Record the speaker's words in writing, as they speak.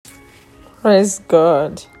Praise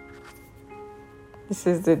God. This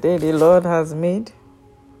is the day the Lord has made.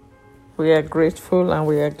 We are grateful and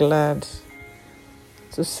we are glad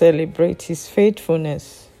to celebrate His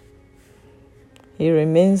faithfulness. He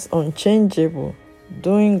remains unchangeable,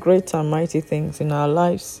 doing great and mighty things in our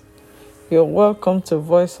lives. You're welcome to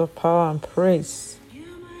Voice of Power and Praise.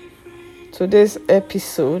 Today's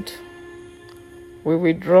episode, we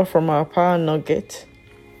withdraw from our power nugget,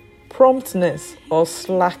 promptness or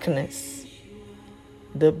slackness.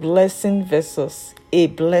 The blessing versus a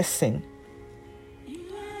blessing.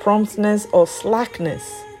 Promptness or slackness.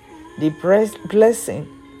 The blessing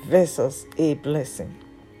versus a blessing.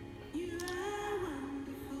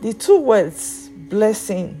 The two words,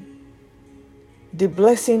 blessing, the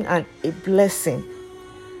blessing and a blessing,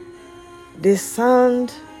 they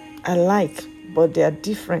sound alike, but they are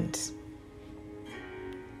different.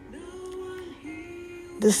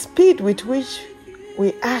 The speed with which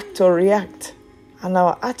we act or react and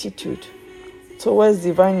our attitude towards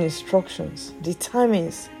divine instructions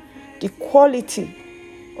determines the quality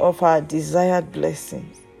of our desired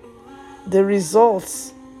blessings, the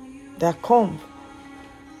results that come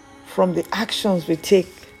from the actions we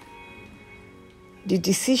take, the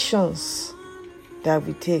decisions that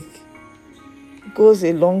we take goes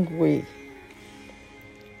a long way,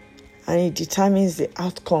 and it determines the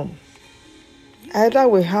outcome. Either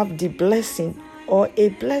we have the blessing or a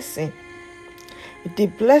blessing. The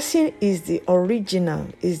blessing is the original,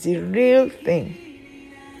 is the real thing.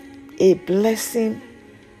 A blessing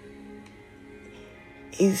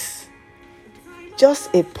is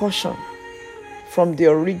just a portion from the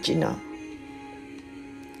original.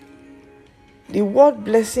 The word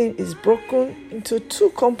blessing is broken into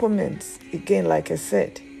two components, again, like I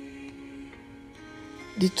said.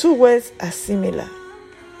 The two words are similar.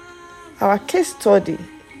 Our case study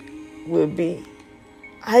will be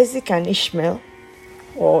Isaac and Ishmael,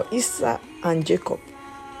 or Esau and Jacob.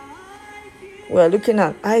 We are looking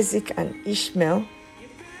at Isaac and Ishmael,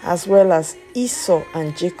 as well as Esau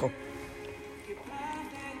and Jacob.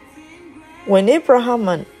 When Abraham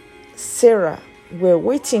and Sarah were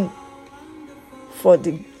waiting for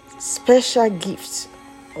the special gift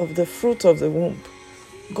of the fruit of the womb,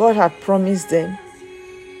 God had promised them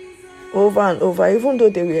over and over, even though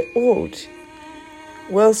they were old,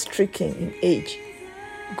 well stricken in age.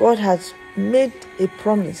 God had made a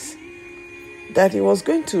promise that He was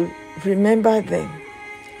going to remember them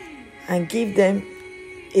and give them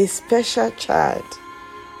a special child,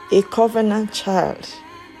 a covenant child.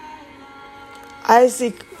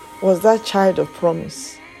 Isaac was that child of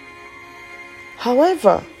promise.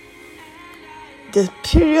 However, the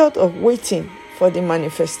period of waiting for the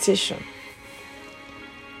manifestation,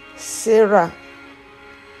 Sarah,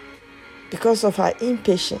 because of her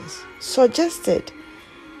impatience, suggested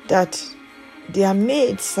that their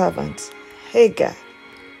maid servant, Hagar,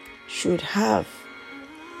 should have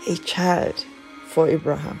a child for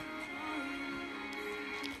Abraham.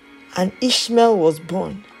 And Ishmael was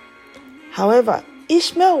born. However,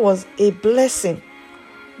 Ishmael was a blessing,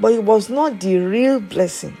 but it was not the real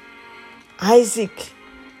blessing. Isaac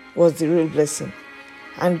was the real blessing.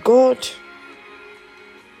 And God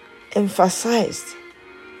emphasized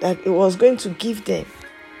that it was going to give them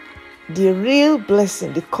the real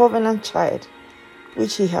blessing, the covenant child,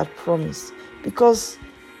 which He had promised. Because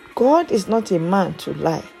God is not a man to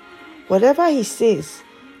lie. Whatever He says,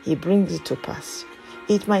 He brings it to pass.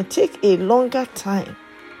 It might take a longer time.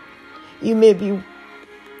 You may be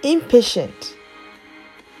impatient,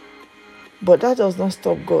 but that does not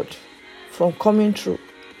stop God from coming through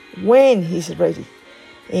when He's ready.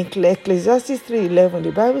 In Ecclesiastes 3:11,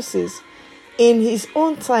 the Bible says, in His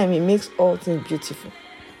own time He makes all things beautiful.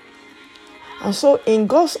 And so in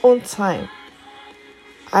God's own time,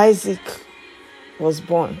 Isaac was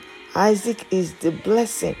born. Isaac is the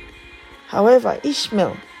blessing. However,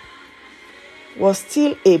 Ishmael was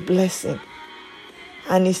still a blessing,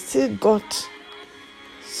 and he still got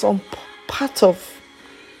some part of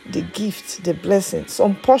the gift, the blessing.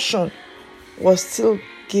 Some portion was still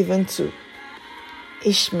given to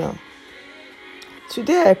Ishmael.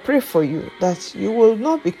 Today I pray for you that you will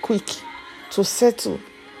not be quick to settle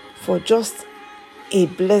for just a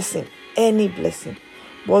blessing, any blessing,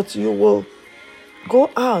 but you will go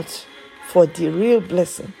out for the real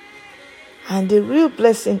blessing. And the real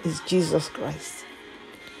blessing is Jesus Christ.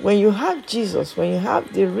 When you have Jesus, when you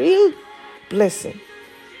have the real blessing,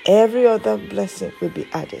 every other blessing will be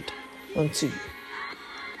added unto you.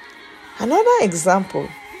 Another example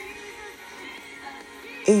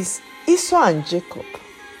is Esau and Jacob.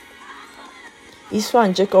 Esau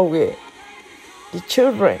and Jacob were the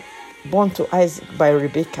children born to Isaac by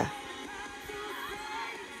Rebekah.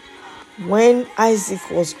 When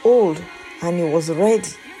Isaac was old and he was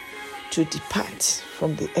ready to depart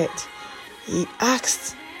from the earth, he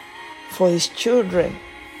asked for his children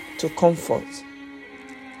to comfort.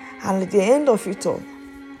 And at the end of it all,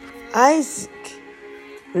 Isaac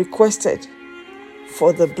requested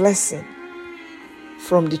for the blessing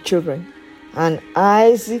from the children, and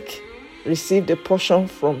Isaac received a portion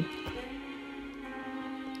from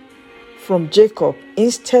Jacob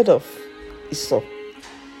instead of Esau.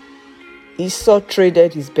 Esau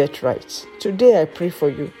traded his birthright. Today I pray for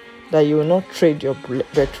you that you will not trade your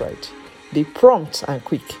birthright. Be prompt and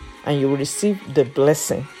quick, and you will receive the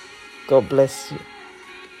blessing. God bless you.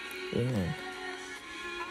 Amen.